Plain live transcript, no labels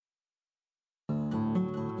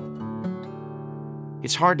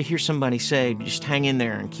It's hard to hear somebody say, just hang in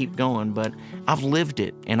there and keep going, but I've lived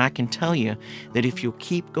it, and I can tell you that if you'll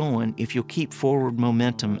keep going, if you'll keep forward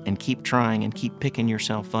momentum and keep trying and keep picking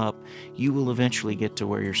yourself up, you will eventually get to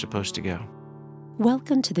where you're supposed to go.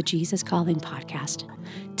 Welcome to the Jesus Calling podcast.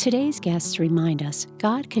 Today's guests remind us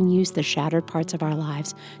God can use the shattered parts of our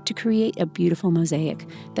lives to create a beautiful mosaic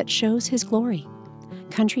that shows His glory.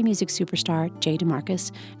 Country music superstar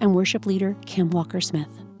DeMarcus and worship leader Kim Walker-Smith.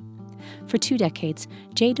 For 2 decades,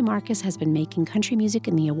 DeMarcus has been making country music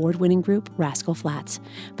in the award-winning group Rascal Flatts,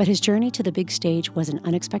 but his journey to the big stage was an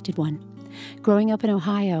unexpected one. Growing up in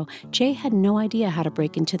Ohio, Jay had no idea how to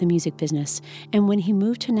break into the music business, and when he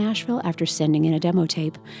moved to Nashville after sending in a demo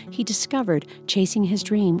tape, he discovered chasing his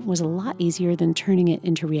dream was a lot easier than turning it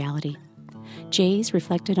into reality. Jay's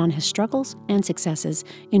reflected on his struggles and successes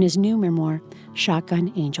in his new memoir,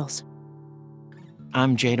 Shotgun Angels.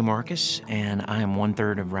 I'm Jay DeMarcus, and I am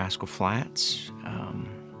 1/3 of Rascal Flatts.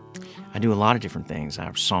 I do a lot of different things. I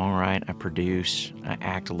songwrite, I produce, I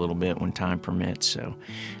act a little bit when time permits, so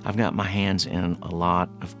I've got my hands in a lot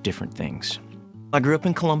of different things. I grew up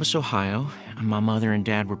in Columbus, Ohio. My mother and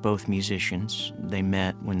dad were both musicians. They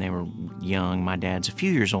met when they were young. My dad's a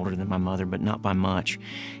few years older than my mother, but not by much.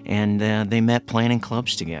 And they met playing in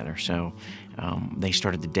clubs together. So they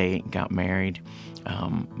started to date and got married,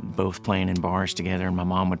 both playing in bars together. And my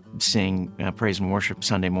mom would sing praise and worship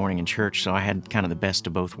Sunday morning in church. So I had kind of the best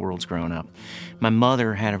of both worlds growing up. My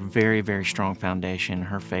mother had a very, very strong foundation.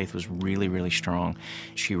 Her faith was really, really strong.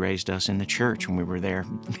 She raised us in the church, and we were there,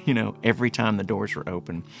 every time the doors were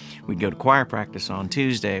open. We'd go to choir practice on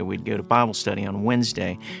Tuesday. We'd go to Bible study on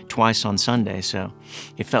Wednesday, twice on Sunday. So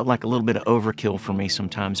it felt like a little bit of overkill for me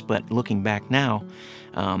sometimes. But looking back now,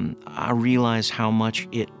 I realize how much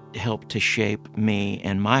it helped to shape me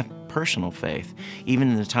and my personal faith. Even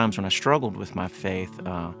in the times when I struggled with my faith,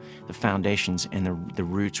 the foundations and the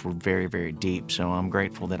roots were very, very deep. So I'm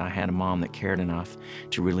grateful that I had a mom that cared enough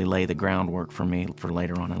to really lay the groundwork for me for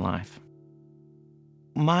later on in life.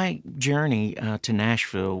 My journey to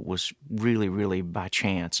Nashville was really, really by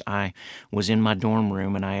chance. I was in my dorm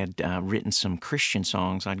room, and I had written some Christian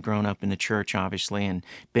songs. I'd grown up in the church, obviously, and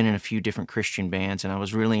been in a few different Christian bands, and I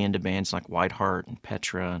was really into bands like Whiteheart and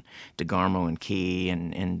Petra, and DeGarmo and Key,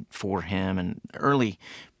 and For Him, and early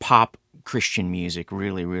pop Christian music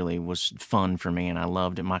really, really was fun for me, and I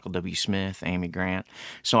loved it. Michael W. Smith, Amy Grant.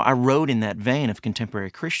 So I wrote in that vein of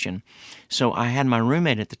contemporary Christian. So I had my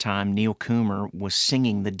roommate at the time, Neil Coomer, was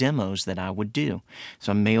singing the demos that I would do.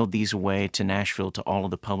 So I mailed these away to Nashville to all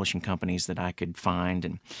of the publishing companies that I could find,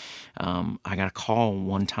 and I got a call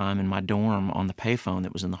one time in my dorm on the payphone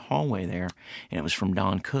that was in the hallway there, and it was from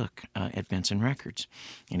Don Cook at Benson Records.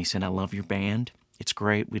 And he said, "I love your band. It's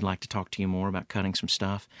great. We'd like to talk to you more about cutting some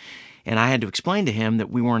stuff." And I had to explain to him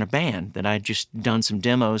that we weren't a band, that I'd just done some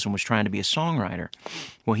demos and was trying to be a songwriter.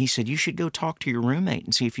 Well, he said, "You should go talk to your roommate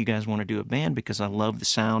and see if you guys want to do a band, because I love the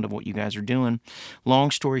sound of what you guys are doing."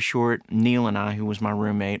 Long story short, Neil and I, who was my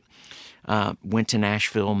roommate, went to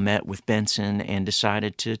Nashville, met with Benson, and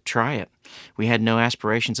decided to try it. We had no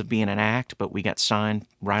aspirations of being an act, but we got signed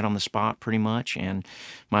right on the spot pretty much, and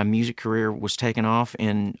my music career was taking off,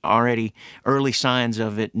 and already early signs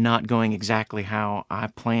of it not going exactly how I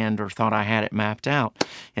planned or thought I had it mapped out.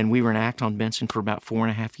 And we were an act on Benson for about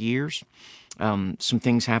 4.5 years. Some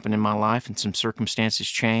things happened in my life, and some circumstances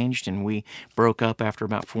changed, and we broke up after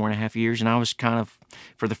about 4.5 years, and I was kind of,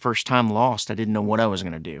 for the first time, lost. I didn't know what I was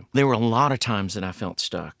going to do. There were a lot of times that I felt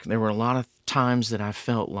stuck. There were a lot of times that I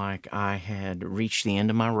felt like I had reached the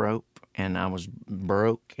end of my rope, and I was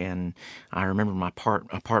broke, and I remember my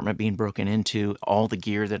apartment being broken into. All the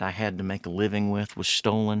gear that I had to make a living with was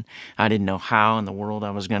stolen. I didn't know how in the world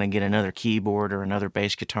I was going to get another keyboard or another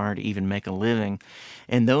bass guitar to even make a living.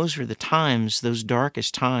 And those were the times, those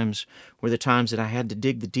darkest times, were the times that I had to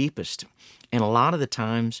dig the deepest. And a lot of the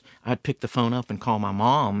times, I'd pick the phone up and call my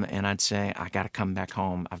mom, and I'd say, "I got to come back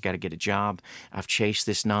home. I've got to get a job. I've chased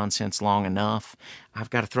this nonsense long enough. I've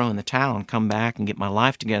got to throw in the towel and come back and get my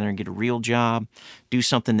life together and get a real job, do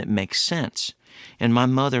something that makes sense." And my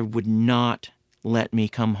mother would not let me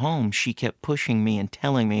come home. She kept pushing me and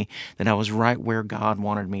telling me that I was right where God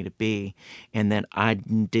wanted me to be, and that I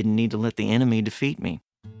didn't need to let the enemy defeat me.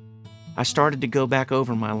 I started to go back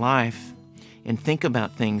over my life and think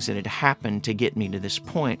about things that had happened to get me to this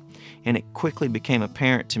point, and it quickly became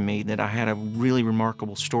apparent to me that I had a really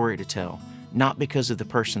remarkable story to tell, not because of the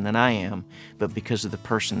person that I am, but because of the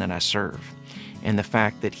person that I serve, and the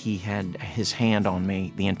fact that He had His hand on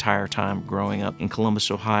me the entire time growing up in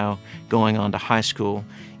Columbus, Ohio, going on to high school,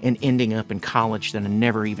 and ending up in college that I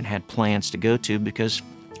never even had plans to go to, because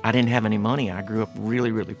I didn't have any money. I grew up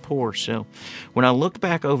really, really poor. So when I looked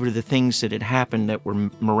back over the things that had happened that were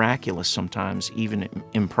miraculous sometimes, even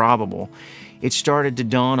improbable, it started to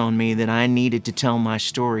dawn on me that I needed to tell my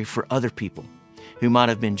story for other people who might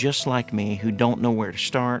have been just like me, who don't know where to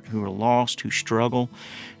start, who are lost, who struggle,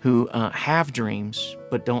 who have dreams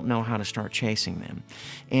but don't know how to start chasing them.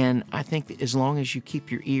 And I think that as long as you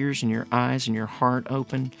keep your ears and your eyes and your heart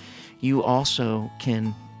open, you also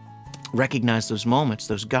can recognize those moments,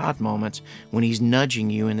 those God moments, when He's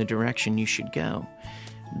nudging you in the direction you should go.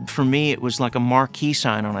 For me, it was like a marquee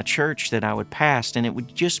sign on a church that I would pass, and it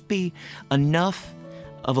would just be enough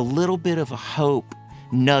of a little bit of a hope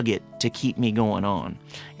nugget to keep me going on.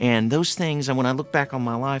 And those things, and when I look back on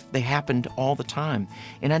my life, they happened all the time.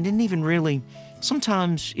 And I didn't even really,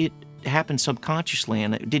 sometimes it happened subconsciously,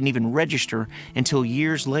 and it didn't even register until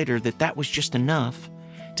years later that that was just enough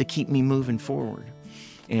to keep me moving forward.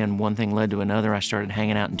 And one thing led to another. I started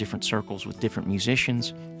hanging out in different circles with different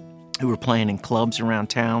musicians who were playing in clubs around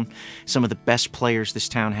town. Some of the best players this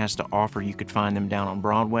town has to offer. You could find them down on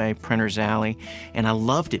Broadway, Printer's Alley. And I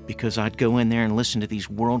loved it because I'd go in there and listen to these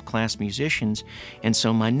world-class musicians. And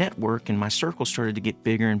so my network and my circle started to get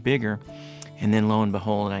bigger and bigger. And then lo and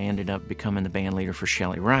behold, I ended up becoming the band leader for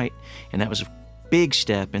Shelley Wright. And that was a big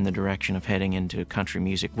step in the direction of heading into country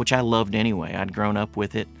music, which I loved anyway. I'd grown up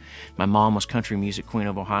with it. My mom was Country Music Queen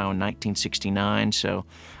of Ohio in 1969, so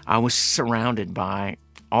I was surrounded by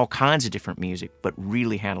all kinds of different music, but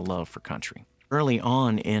really had a love for country. Early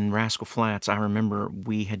on in Rascal Flatts, I remember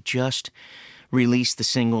we had just released the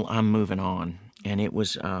single I'm Moving On, and it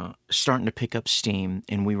was starting to pick up steam,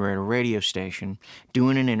 and we were at a radio station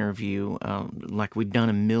doing an interview like we'd done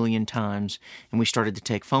a million times, and we started to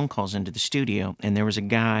take phone calls into the studio, and there was a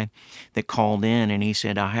guy that called in, and he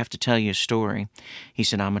said, I have to tell you a story. He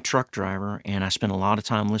said, I'm a truck driver, and I spent a lot of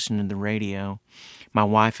time listening to the radio. My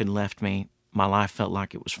wife had left me. My life felt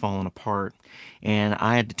like it was falling apart, and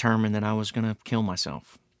I had determined that I was going to kill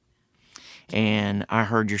myself. And I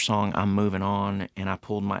heard your song, I'm Moving On, and I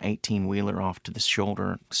pulled my 18-wheeler off to the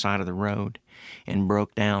shoulder side of the road and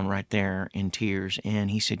broke down right there in tears.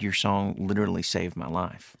 And he said, your song literally saved my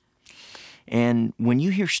life. And when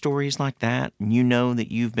you hear stories like that, and you know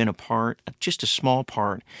that you've been a part, just a small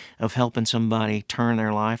part, of helping somebody turn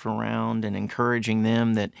their life around and encouraging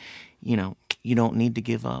them that, you don't need to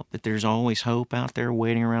give up, that there's always hope out there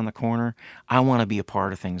waiting around the corner. I want to be a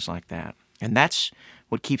part of things like that. And that's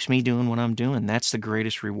what keeps me doing what I'm doing. That's the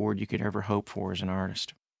greatest reward you could ever hope for as an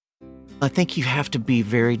artist. I think you have to be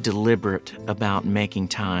very deliberate about making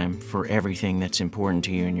time for everything that's important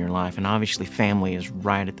to you in your life. And obviously family is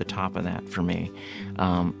right at the top of that for me.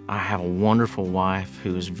 I have a wonderful wife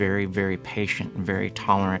who is very, very patient and very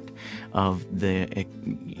tolerant of the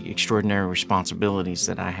extraordinary responsibilities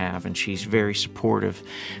that I have. And she's very supportive.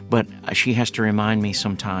 But she has to remind me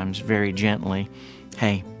sometimes very gently,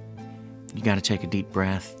 hey, you got to take a deep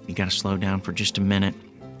breath. You got to slow down for just a minute.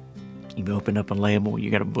 You've opened up a label,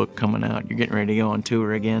 you got a book coming out, you're getting ready to go on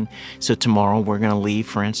tour again. So tomorrow we're going to leave,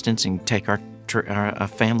 for instance, and take our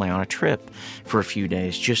family on a trip for a few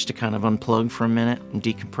days just to kind of unplug for a minute and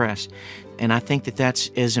decompress. And I think that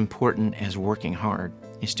that's as important as working hard,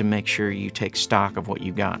 is to make sure you take stock of what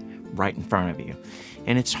you got right in front of you.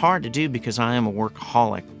 And it's hard to do because I am a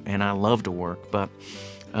workaholic and I love to work, but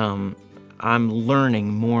I'm learning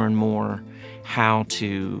more and more how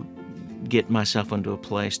to get myself into a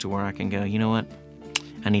place to where I can go, you know what,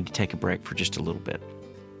 I need to take a break for just a little bit.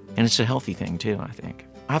 And it's a healthy thing too, I think.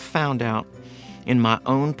 I've found out in my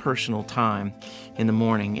own personal time in the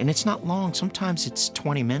morning, and it's not long, sometimes it's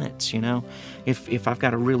 20 minutes, if I've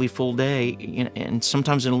got a really full day, and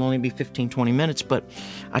sometimes it'll only be 15, 20 minutes, but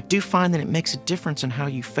I do find that it makes a difference in how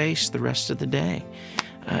you face the rest of the day.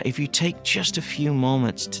 If you take just a few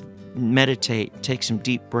moments to meditate, take some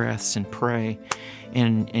deep breaths and pray,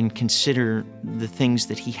 and consider the things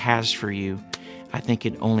that He has for you, I think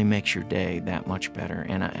it only makes your day that much better.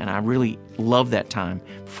 And I really love that time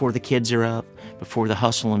before the kids are up, before the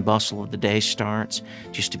hustle and bustle of the day starts,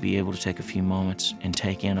 just to be able to take a few moments and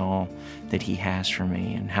take in all that He has for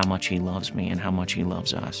me and how much He loves me and how much He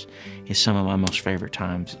loves us is some of my most favorite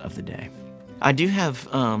times of the day. I do have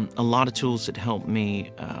a lot of tools that help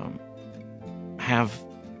me have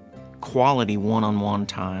quality one-on-one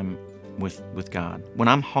time with God. When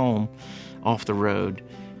I'm home off the road,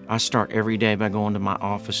 I start every day by going to my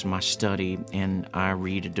office, my study, and I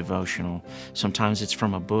read a devotional. Sometimes it's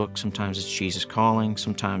from a book, sometimes it's Jesus Calling,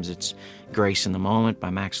 sometimes it's Grace in the Moment by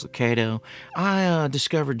Max Lucado. I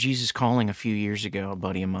discovered Jesus Calling a few years ago. A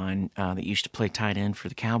buddy of mine that used to play tight end for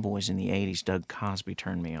the Cowboys in the 80s, Doug Cosby,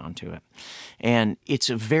 turned me on to it. And it's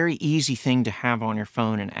a very easy thing to have on your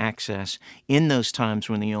phone and access in those times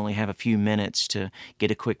when you only have a few minutes to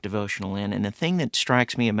get a quick devotional in. And the thing that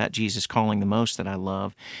strikes me about Jesus Calling the most that I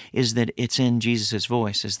love is that it's in Jesus'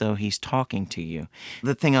 voice, as though he's talking to you.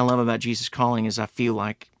 The thing I love about Jesus Calling is I feel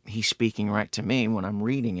like he's speaking right to me when I'm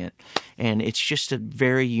reading it. And it's just a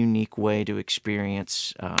very unique way to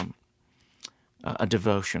experience a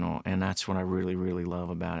devotional, and that's what I really, really love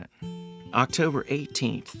about it. October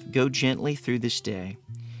 18th, go gently through this day,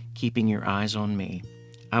 keeping your eyes on me.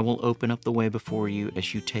 I will open up the way before you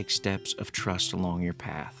as you take steps of trust along your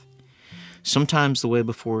path. Sometimes the way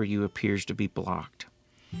before you appears to be blocked.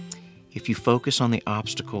 If you focus on the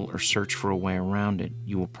obstacle or search for a way around it,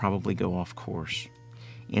 you will probably go off course.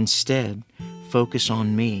 Instead, focus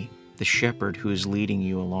on me, the shepherd who is leading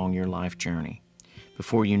you along your life journey.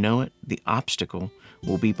 Before you know it, the obstacle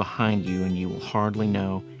will be behind you and you will hardly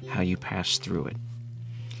know how you passed through it.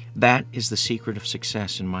 That is the secret of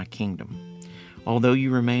success in my kingdom. Although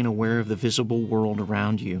you remain aware of the visible world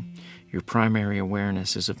around you, your primary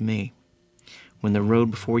awareness is of me. When the road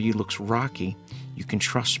before you looks rocky, you can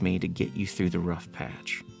trust me to get you through the rough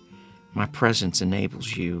patch. My presence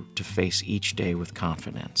enables you to face each day with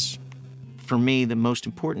confidence. For me, the most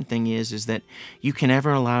important thing is that you can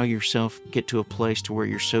never allow yourself get to a place to where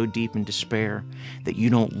you're so deep in despair that you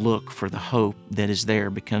don't look for the hope that is there,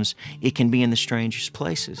 because it can be in the strangest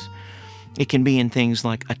places. It can be in things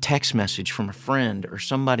like a text message from a friend or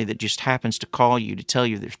somebody that just happens to call you to tell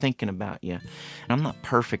you they're thinking about you. And I'm not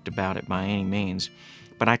perfect about it by any means,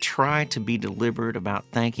 but I try to be deliberate about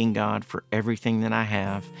thanking God for everything that I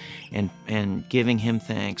have and giving Him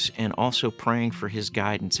thanks, and also praying for His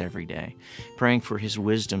guidance every day, praying for His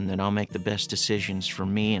wisdom that I'll make the best decisions for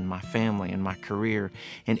me and my family and my career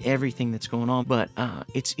and everything that's going on. But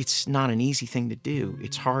it's not an easy thing to do.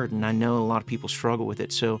 It's hard, and I know a lot of people struggle with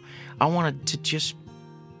it. So I wanted to just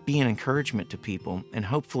be an encouragement to people, and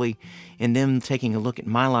hopefully in them taking a look at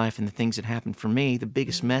my life and the things that happened for me, the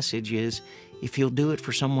biggest message is, if He'll do it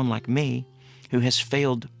for someone like me, who has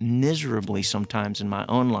failed miserably sometimes in my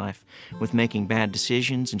own life with making bad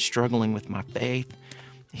decisions and struggling with my faith,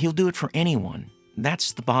 He'll do it for anyone.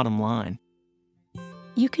 That's the bottom line.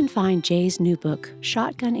 You can find Jay's new book,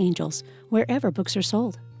 Shotgun Angels, wherever books are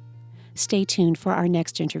sold. Stay tuned for our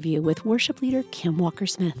next interview with worship leader Kim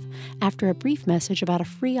Walker-Smith after a brief message about a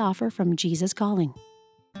free offer from Jesus Calling.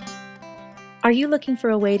 Are you looking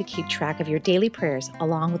for a way to keep track of your daily prayers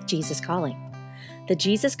along with Jesus Calling? The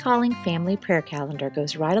Jesus Calling Family Prayer Calendar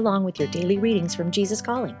goes right along with your daily readings from Jesus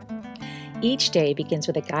Calling. Each day begins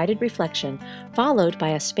with a guided reflection, followed by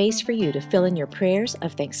a space for you to fill in your prayers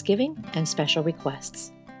of thanksgiving and special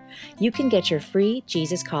requests. You can get your free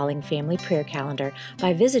Jesus Calling Family Prayer Calendar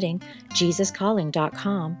by visiting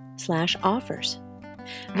jesuscalling.com/offers.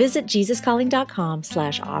 Visit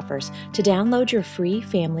jesuscalling.com/offers to download your free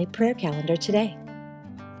family prayer calendar today.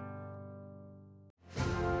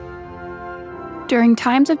 During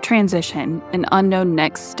times of transition and unknown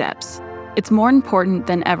next steps, it's more important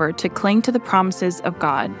than ever to cling to the promises of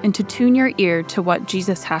God and to tune your ear to what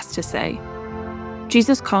Jesus has to say.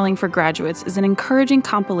 Jesus Calling for Graduates is an encouraging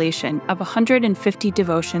compilation of 150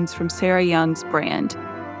 devotions from Sarah Young's brand.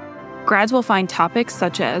 Grads will find topics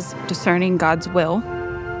such as discerning God's will,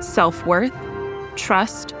 self-worth,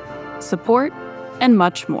 trust, support, and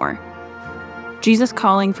much more. Jesus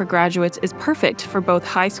Calling for Graduates is perfect for both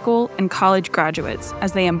high school and college graduates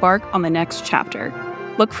as they embark on the next chapter.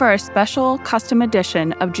 Look for a special custom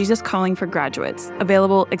edition of Jesus Calling for Graduates,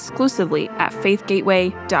 available exclusively at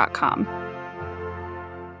faithgateway.com.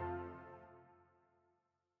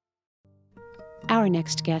 Our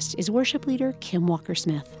next guest is worship leader Kim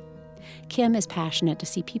Walker-Smith. Kim is passionate to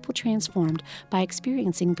see people transformed by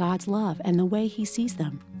experiencing God's love and the way He sees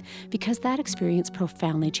them, because that experience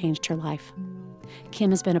profoundly changed her life. Kim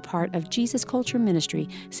has been a part of Jesus Culture Ministry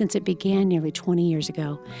since it began nearly 20 years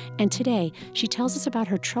ago, and today she tells us about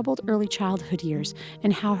her troubled early childhood years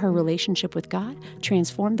and how her relationship with God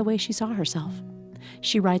transformed the way she saw herself.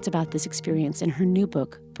 She writes about this experience in her new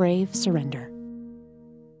book, Brave Surrender.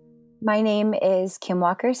 My name is Kim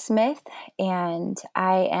Walker Smith, and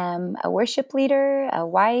I am a worship leader, a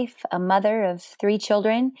wife, a mother of 3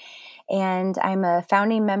 children, and I'm a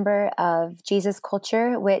founding member of Jesus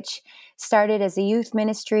Culture, which started as a youth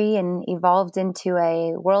ministry and evolved into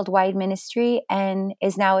a worldwide ministry and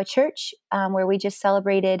is now a church where we just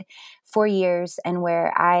celebrated 4 years and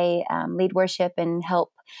where I lead worship and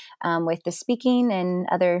help with the speaking and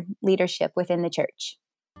other leadership within the church.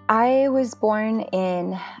 I was born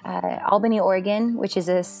in Albany, Oregon, which is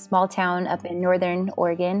a small town up in northern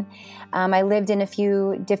Oregon. I lived in a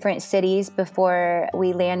few different cities before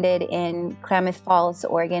we landed in Klamath Falls,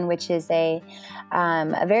 Oregon, which is a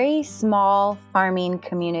very small farming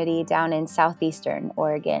community down in southeastern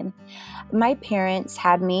Oregon. My parents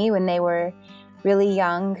had me when they were really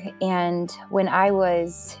young, and when I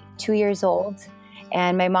was 2 years old,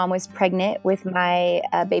 and my mom was pregnant with my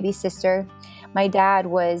baby sister, my dad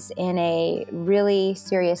was in a really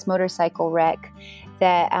serious motorcycle wreck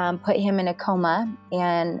that put him in a coma,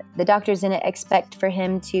 and the doctors didn't expect for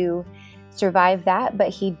him to survive that, but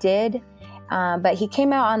he did. But he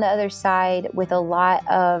came out on the other side with a lot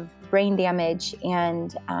of brain damage,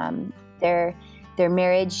 and their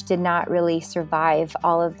marriage did not really survive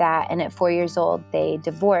all of that. And at 4 years old, they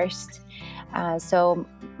divorced. So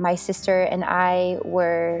my sister and I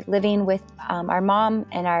were living with our mom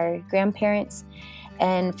and our grandparents.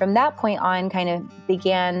 And from that point on kind of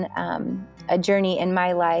began a journey in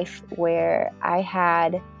my life where I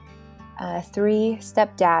had 3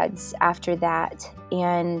 stepdads after that.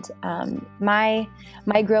 And my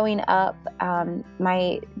growing up,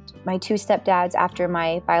 my 2 stepdads after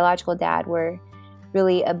my biological dad were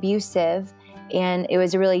really abusive. And it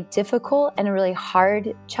was a really difficult and a really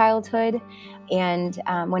hard childhood. And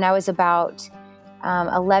when I was about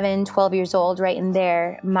 11, 12 years old, right in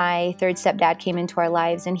there, my 3rd stepdad came into our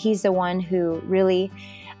lives. And he's the one who really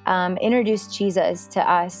introduced Jesus to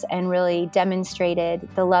us and really demonstrated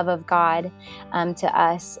the love of God to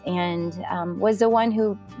us, and was the one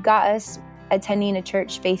who got us attending a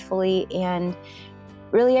church faithfully. And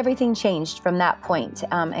really everything changed from that point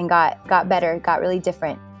and got better, got really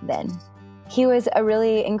different then. He was a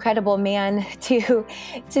really incredible man to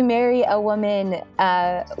marry a woman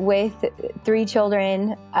with 3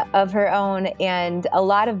 children of her own and a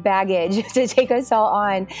lot of baggage to take us all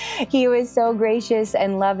on. He was so gracious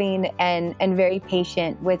and loving and very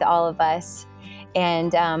patient with all of us.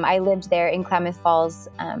 And I lived there in Klamath Falls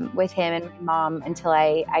with him and my mom until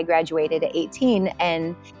I graduated at 18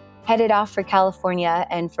 and headed off for California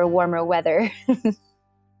and for warmer weather.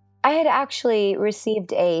 I had actually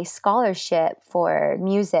received a scholarship for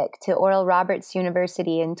music to Oral Roberts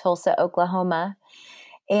University in Tulsa, Oklahoma.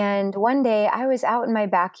 And one day I was out in my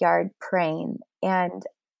backyard praying, and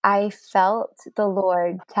I felt the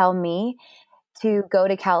Lord tell me to go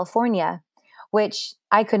to California, which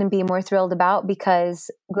I couldn't be more thrilled about because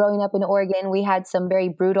growing up in Oregon, we had some very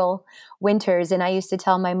brutal winters. And I used to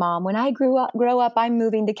tell my mom, when I grow up, I'm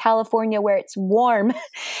moving to California where it's warm.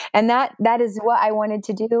 And that is what I wanted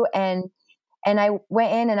to do. And I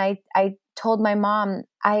went in and I told my mom,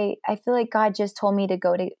 I feel like God just told me to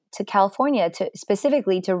go to California,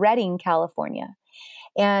 specifically to Redding, California.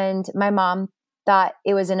 And my mom thought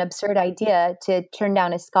it was an absurd idea to turn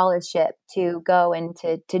down a scholarship to go and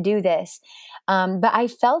to do this. But I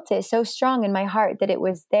felt it so strong in my heart that it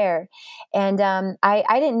was there. And I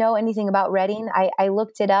didn't know anything about Redding. I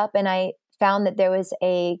looked it up and I found that there was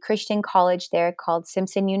a Christian college there called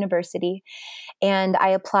Simpson University. And I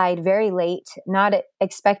applied very late, not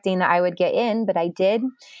expecting I would get in, but I did.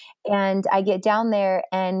 And I get down there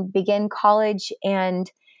and begin college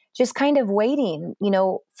and just kind of waiting,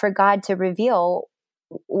 for God to reveal,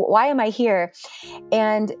 why am I here?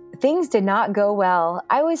 And things did not go well.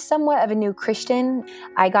 I was somewhat of a new Christian.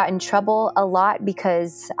 I got in trouble a lot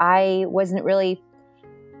because I was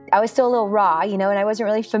still a little raw, and I wasn't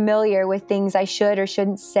really familiar with things I should or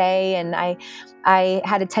shouldn't say. And I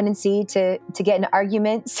had a tendency to get in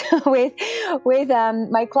arguments with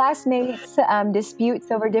my classmates,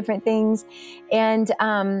 disputes over different things. And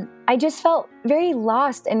I just felt very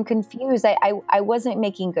lost and confused. I wasn't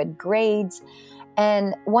making good grades.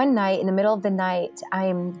 And one night, in the middle of the night,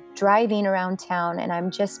 I'm driving around town and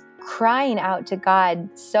I'm just crying out to God,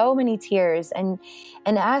 so many tears, and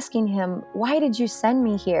asking him, why did you send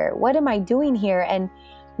me here? What am I doing here? And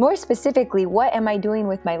more specifically, what am I doing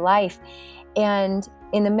with my life? And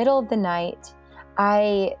in the middle of the night,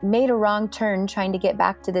 I made a wrong turn trying to get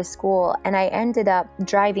back to this school, and I ended up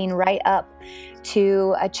driving right up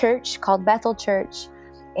to a church called Bethel Church.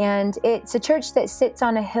 And it's a church that sits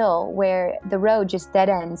on a hill where the road just dead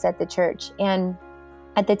ends at the church. And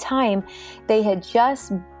at the time, they had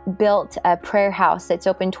just built a prayer house that's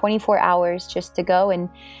open 24 hours just to go and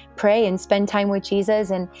pray and spend time with Jesus.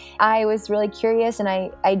 And I was really curious, and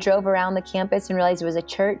I drove around the campus and realized it was a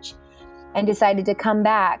church, and decided to come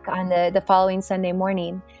back on the following Sunday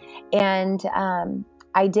morning. And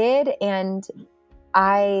I did, and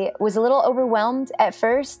I was a little overwhelmed at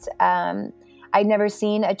first. I'd never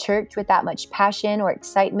seen a church with that much passion or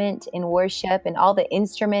excitement in worship, and all the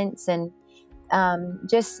instruments, and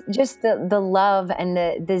just the love and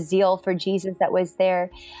the zeal for Jesus that was there.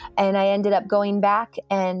 And I ended up going back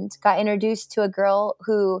and got introduced to a girl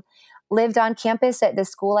who lived on campus at the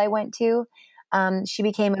school I went to. She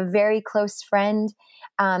became a very close friend.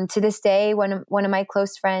 To this day, one of my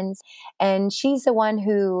close friends. And she's the one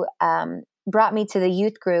who brought me to the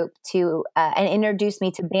youth group and introduced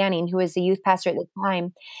me to Banning, who was the youth pastor at the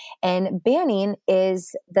time. And Banning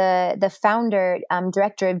is the founder,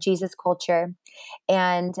 director of Jesus Culture.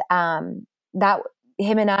 And that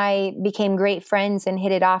him and I became great friends and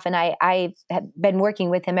hit it off. And I have been working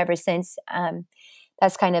with him ever since.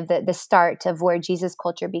 That's kind of the start of where Jesus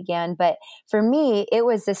Culture began. But for me, it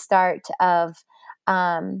was the start of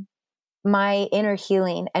my inner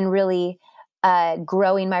healing and really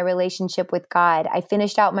growing my relationship with God. I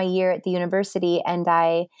finished out my year at the university, and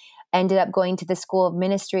I ended up going to the School of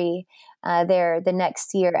Ministry there the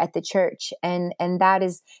next year at the church. And that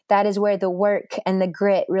is where the work and the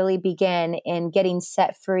grit really began in getting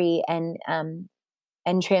set free and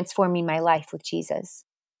transforming my life with Jesus.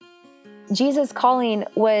 Jesus Calling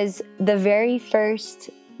was the very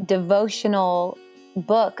first devotional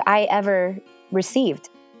book I ever received.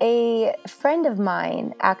 A friend of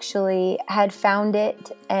mine actually had found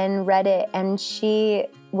it and read it, and she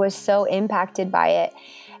was so impacted by it.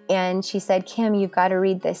 And she said, "Kim, you've got to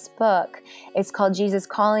read this book. It's called Jesus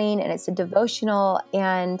Calling, and it's a devotional."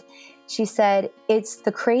 And she said, "It's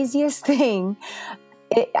the craziest thing.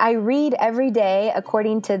 I read every day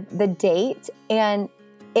according to the date, and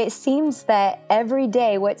it seems that every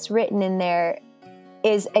day what's written in there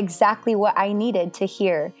is exactly what I needed to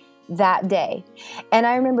hear that day." And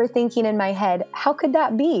I remember thinking in my head, how could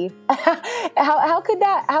that be? how could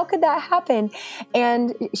that happen?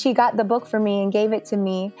 And she got the book for me and gave it to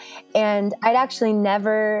me. And I'd actually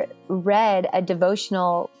never read a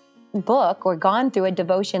devotional book or gone through a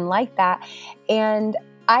devotion like that. And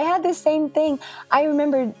I had the same thing. I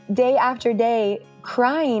remember day after day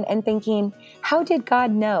crying and thinking, how did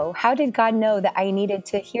God know? How did God know that I needed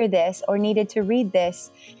to hear this or needed to read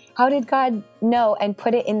this? How did God know and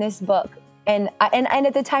put it in this book? And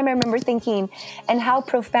at the time I remember thinking, and how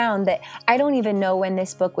profound that I don't even know when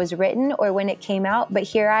this book was written or when it came out, but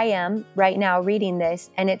here I am right now reading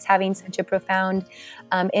this, and it's having such a profound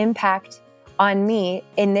impact on me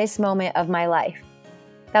in this moment of my life.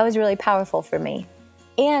 That was really powerful for me.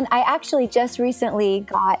 And I actually just recently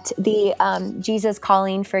got the Jesus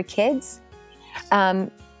Calling for Kids,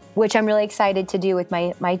 which I'm really excited to do with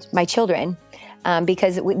my children,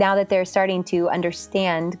 because now that they're starting to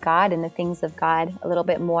understand God and the things of God a little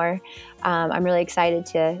bit more, I'm really excited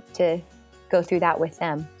to go through that with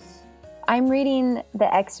them. I'm reading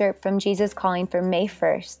the excerpt from Jesus Calling for May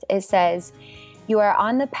 1st. It says, "You are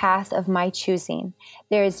on the path of my choosing.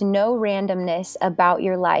 There is no randomness about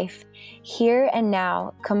your life. Here and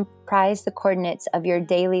now comprise the coordinates of your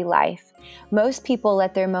daily life. Most people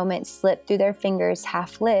let their moments slip through their fingers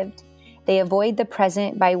half-lived. They avoid the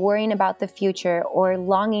present by worrying about the future or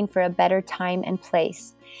longing for a better time and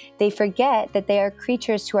place. They forget that they are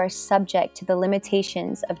creatures who are subject to the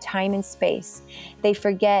limitations of time and space. They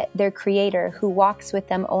forget their Creator who walks with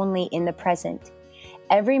them only in the present.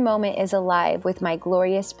 Every moment is alive with my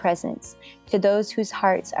glorious presence to those whose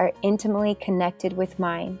hearts are intimately connected with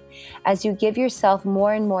mine. As you give yourself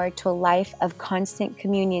more and more to a life of constant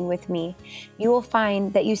communion with me, you will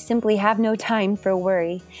find that you simply have no time for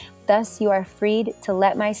worry. Thus, you are freed to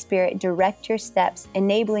let my Spirit direct your steps,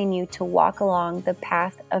 enabling you to walk along the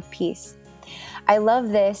path of peace." I love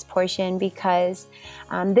this portion because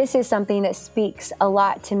this is something that speaks a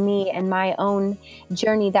lot to me and my own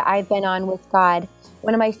journey that I've been on with God.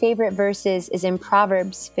 One of my favorite verses is in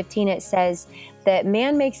Proverbs 15. It says that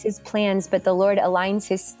man makes his plans, but the Lord aligns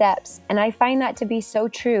his steps. And I find that to be so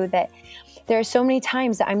true, that there are so many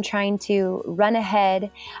times that I'm trying to run ahead,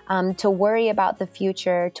 to worry about the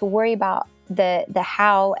future, to worry about the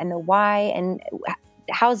how and the why, and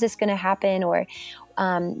how is this going to happen, or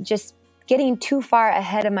just getting too far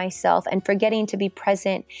ahead of myself and forgetting to be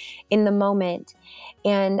present in the moment.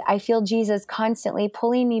 And I feel Jesus constantly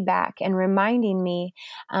pulling me back and reminding me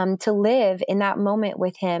to live in that moment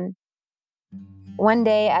with him. One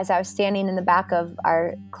day, as I was standing in the back of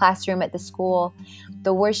our classroom at the school,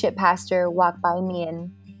 the worship pastor walked by me,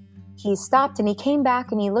 and he stopped and he came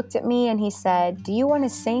back and he looked at me and he said, "Do you want to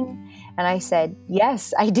sing?" And I said,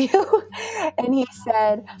 "Yes, I do." And he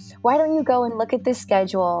said, "Why don't you go and look at the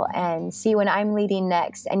schedule and see when I'm leading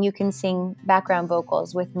next, and you can sing background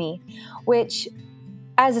vocals with me," which,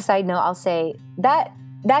 as a side note, I'll say that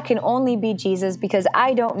can only be Jesus, because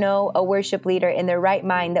I don't know a worship leader in their right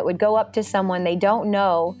mind that would go up to someone they don't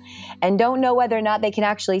know and don't know whether or not they can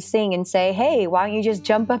actually sing and say, "Hey, why don't you just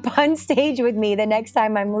jump up on stage with me the next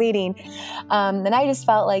time I'm leading?" And I just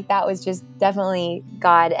felt like that was just definitely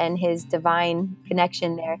God and his divine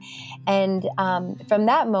connection there. And from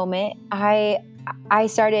that moment, I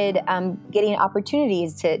started getting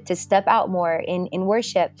opportunities to step out more in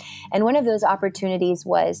worship. And one of those opportunities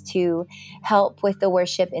was to help with the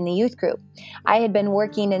worship in the youth group. I had been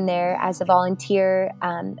working in there as a volunteer,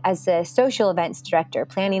 as a social events director,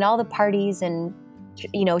 planning all the parties and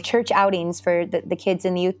church outings for the kids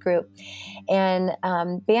in the youth group. And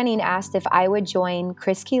Banning asked if I would join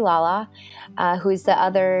Chris Kilala, who's the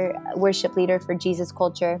other worship leader for Jesus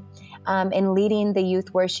Culture, in leading the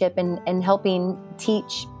youth worship and helping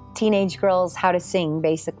teach teenage girls how to sing,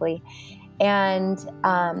 basically. And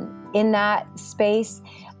in that space,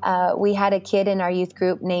 we had a kid in our youth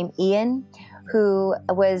group named Ian, who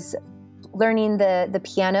was learning the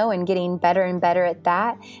piano and getting better and better at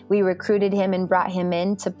that. We recruited him and brought him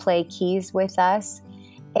in to play keys with us.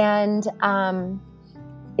 And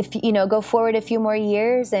if go forward a few more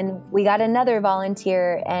years, and we got another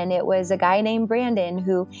volunteer, and it was a guy named Brandon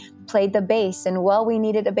who played the bass. And we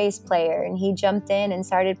needed a bass player, and he jumped in and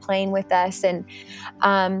started playing with us. And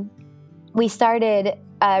we started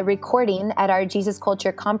recording at our Jesus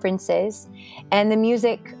Culture conferences, and the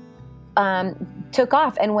music took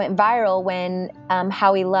off and went viral when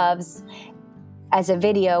How He Loves as a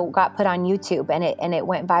video got put on YouTube, and it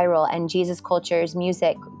went viral, and Jesus Culture's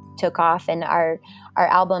music took off, and our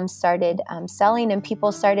albums started selling, and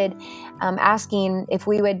people started asking if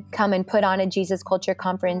we would come and put on a Jesus Culture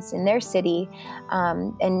conference in their city,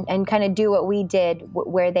 and kind of do what we did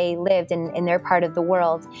where they lived in their part of the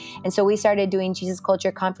world. And so we started doing Jesus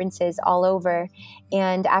Culture conferences all over.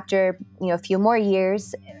 And after a few more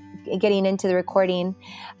years getting into the recording,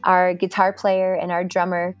 our guitar player and our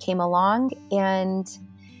drummer came along, and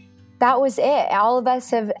that was it. All of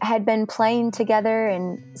us had been playing together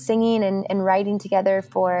and singing and writing together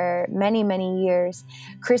for many, many years.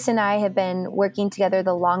 Chris and I have been working together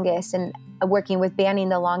the longest, and working with Banning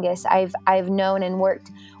the longest. I've known and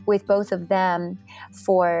worked with both of them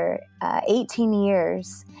for 18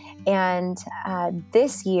 years. And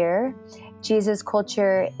this year, Jesus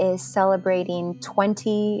Culture is celebrating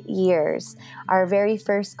 20 years. Our very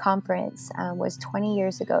first conference was 20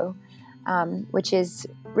 years ago, which is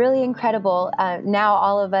really incredible. Now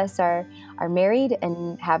all of us are married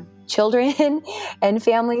and have children and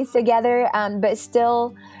families together, but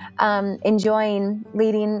still enjoying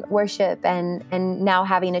leading worship and now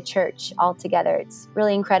having a church all together. It's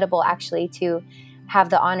really incredible, actually, to have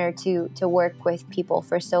the honor to work with people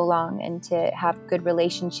for so long and to have good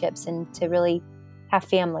relationships and to really have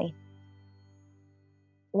family.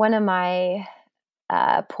 One of my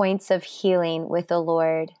points of healing with the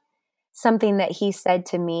Lord, something that he said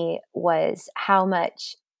to me, was how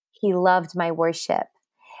much he loved my worship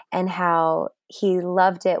and how he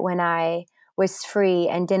loved it when I was free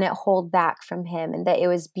and didn't hold back from him, and that it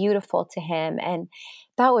was beautiful to him. And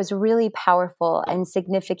that was really powerful and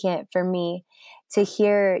significant for me to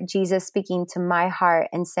hear Jesus speaking to my heart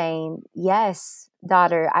and saying, "Yes,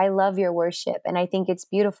 daughter, I love your worship, and I think it's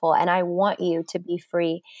beautiful, and I want you to be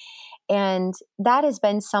free." And that has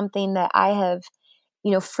been something that I have,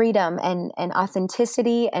 freedom and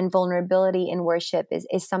authenticity and vulnerability in worship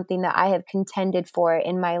is something that I have contended for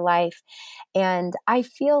in my life. And I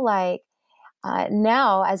feel like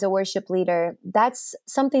now, as a worship leader, that's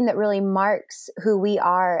something that really marks who we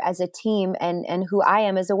are as a team, and who I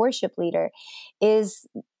am as a worship leader, is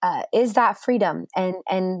that freedom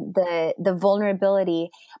and the vulnerability.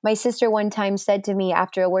 My sister one time said to me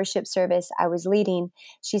after a worship service I was leading,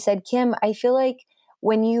 she said, "Kim, I feel like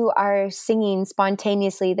when you are singing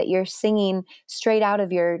spontaneously, that you're singing straight out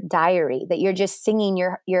of your diary, that you're just singing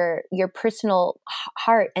your personal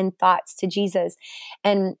heart and thoughts to Jesus."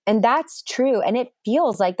 And that's true. And it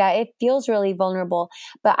feels like that. It feels really vulnerable.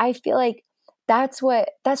 But I feel like that's what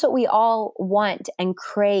we all want and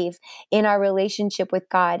crave in our relationship with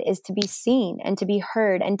God, is to be seen and to be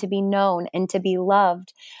heard and to be known and to be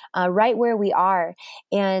loved right where we are.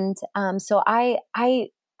 And so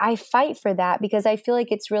I fight for that, because I feel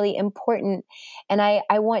like it's really important, and I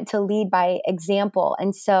want to lead by example.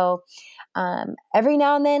 And so Every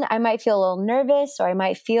now and then I might feel a little nervous, or I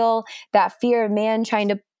might feel that fear of man trying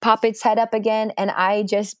to pop its head up again. And I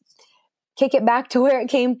just kick it back to where it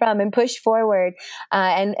came from and push forward,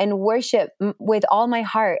 and worship with all my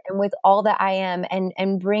heart and with all that I am,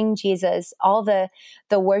 and bring Jesus all the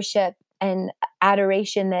worship and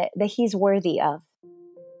adoration that he's worthy of.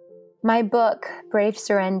 My book, Brave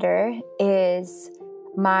Surrender, is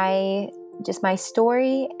my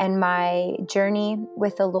story and my journey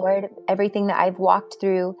with the Lord, everything that I've walked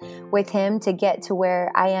through with him to get to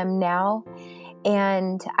where I am now.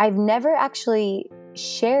 And I've never actually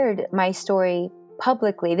shared my story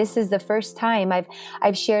publicly. This is the first time.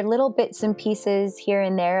 I've shared little bits and pieces here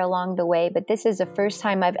and there along the way, but this is the first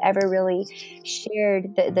time I've ever really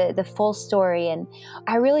shared the full story. And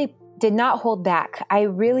I really did not hold back. I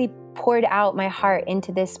really poured out my heart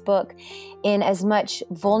into this book in as much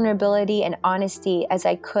vulnerability and honesty as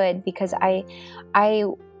I could, because I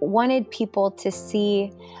wanted people to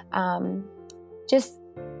see just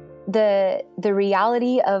the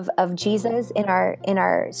reality of Jesus in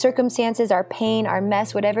our circumstances, our pain, our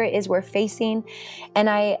mess, whatever it is we're facing.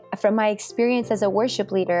 And from my experience as a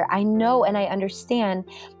worship leader, I know and I understand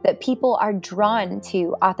that people are drawn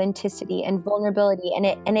to authenticity and vulnerability,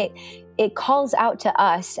 and it calls out to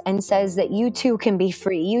us and says that you too can be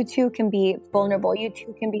free, you too can be vulnerable, you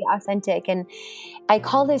too can be authentic. And I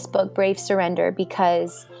call this book Brave Surrender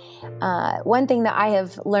because one thing that I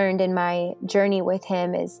have learned in my journey with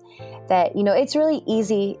him is that, it's really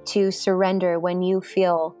easy to surrender when you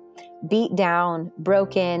feel beat down,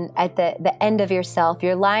 broken, at the end of yourself.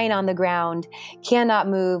 You're lying on the ground, cannot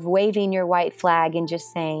move, waving your white flag and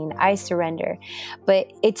just saying, I surrender.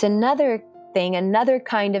 But it's another thing, another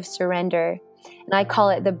kind of surrender, and I call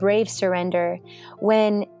it the brave surrender,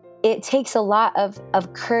 when it takes a lot of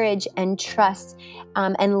courage and trust,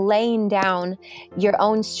 and laying down your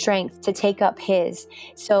own strength to take up his.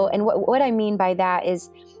 So, and what I mean by that is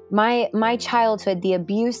my childhood, the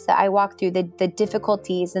abuse that I walked through, the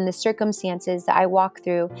difficulties and the circumstances that I walked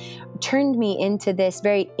through turned me into this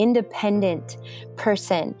very independent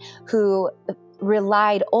person who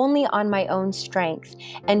relied only on my own strength,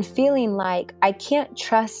 and feeling like I can't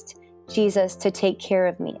trust Jesus to take care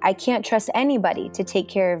of me. I can't trust anybody to take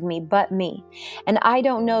care of me but me. And I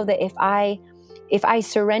don't know that if I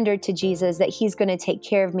surrender to Jesus, that he's going to take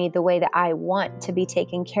care of me the way that I want to be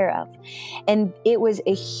taken care of. And it was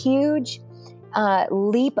a huge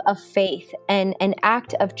leap of faith and an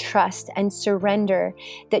act of trust and surrender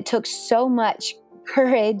that took so much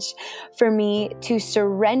courage for me to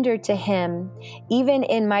surrender to him, even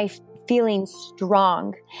in my feeling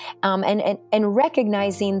strong, and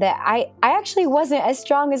recognizing that I actually wasn't as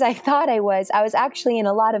strong as I thought I was. I was actually in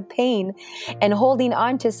a lot of pain and holding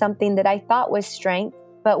on to something that I thought was strength,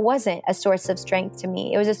 but wasn't a source of strength to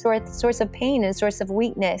me. It was a source of pain and a source of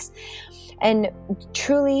weakness. And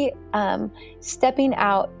truly stepping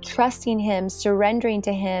out, trusting him, surrendering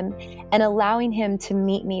to him, and allowing him to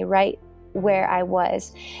meet me right where I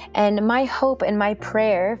was. And my hope and my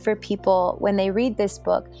prayer for people when they read this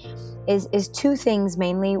book is two things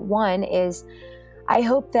mainly. One is, I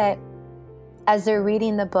hope that as they're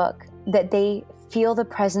reading the book, that they feel the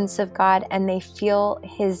presence of God and they feel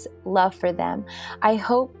his love for them. I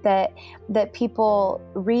hope that people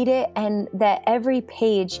read it and that every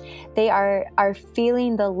page they are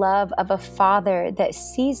feeling the love of a father that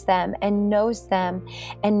sees them and knows them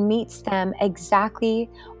and meets them exactly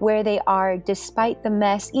where they are, despite the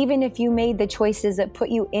mess. Even if you made the choices that put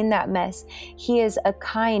you in that mess, he is a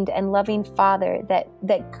kind and loving father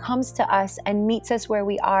that comes to us and meets us where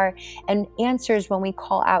we are and answers when we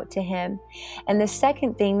call out to him. And the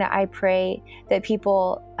second thing that I pray that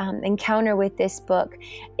people encounter with this book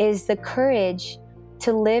is the courage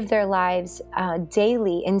to live their lives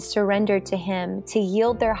daily in surrender to him, to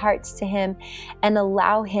yield their hearts to him and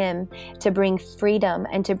allow him to bring freedom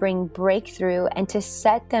and to bring breakthrough and to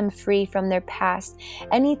set them free from their past.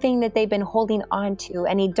 Anything that they've been holding on to,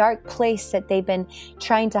 any dark place that they've been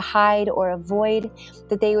trying to hide or avoid,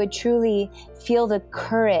 that they would truly feel the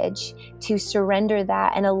courage to surrender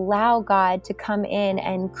that and allow God to come in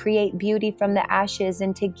and create beauty from the ashes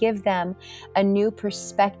and to give them a new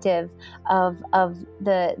perspective of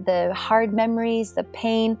the hard memories, the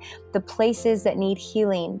pain, the places that need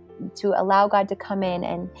healing, to allow God to come in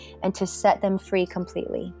and to set them free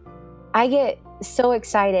completely. I get so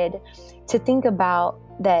excited to think about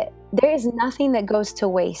that there is nothing that goes to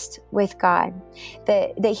waste with God,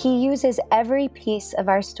 that he uses every piece of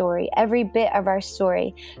our story, every bit of our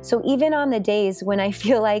story. So even on the days when I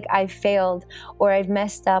feel like I've failed or I've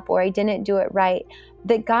messed up or I didn't do it right,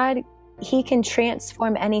 that God he can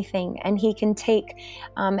transform anything, and he can take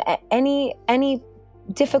any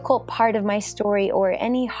difficult part of my story or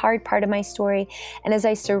any hard part of my story, and as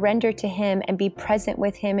I surrender to him and be present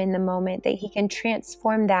with him in the moment, that he can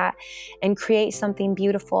transform that and create something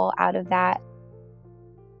beautiful out of that.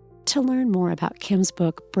 To learn more about Kim's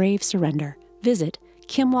book, Brave Surrender, visit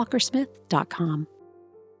kimwalkersmith.com.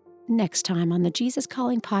 Next time on the Jesus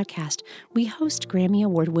Calling podcast, we host Grammy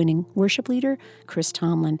Award-winning worship leader Chris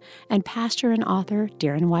Tomlin and pastor and author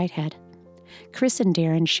Darren Whitehead. Chris and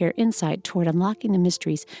Darren share insight toward unlocking the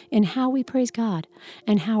mysteries in how we praise God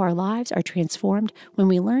and how our lives are transformed when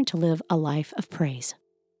we learn to live a life of praise.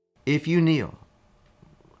 If you kneel,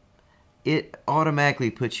 it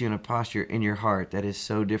automatically puts you in a posture in your heart that is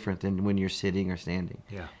so different than when you're sitting or standing.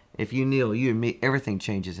 Yeah. If you kneel, everything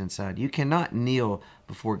changes inside. You cannot kneel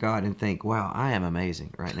before God and think, "Wow, I am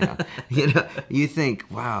amazing right now." You think,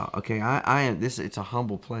 "Wow, okay, I am this." It's a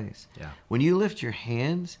humble place. Yeah. When you lift your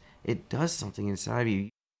hands, it does something inside of you.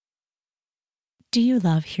 Do you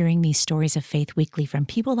love hearing these stories of faith weekly from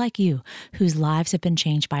people like you whose lives have been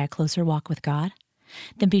changed by a closer walk with God?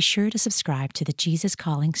 Then be sure to subscribe to the Jesus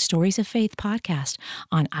Calling Stories of Faith podcast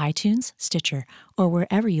on iTunes, Stitcher, or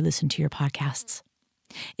wherever you listen to your podcasts.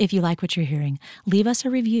 If you like what you're hearing, leave us a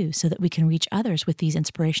review so that we can reach others with these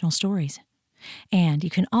inspirational stories. And you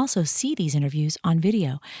can also see these interviews on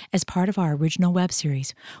video as part of our original web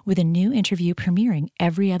series, with a new interview premiering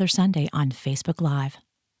every other Sunday on Facebook Live.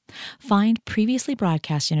 Find previously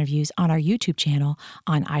broadcast interviews on our YouTube channel,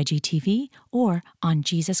 on IGTV, or on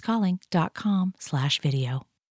JesusCalling.com/video.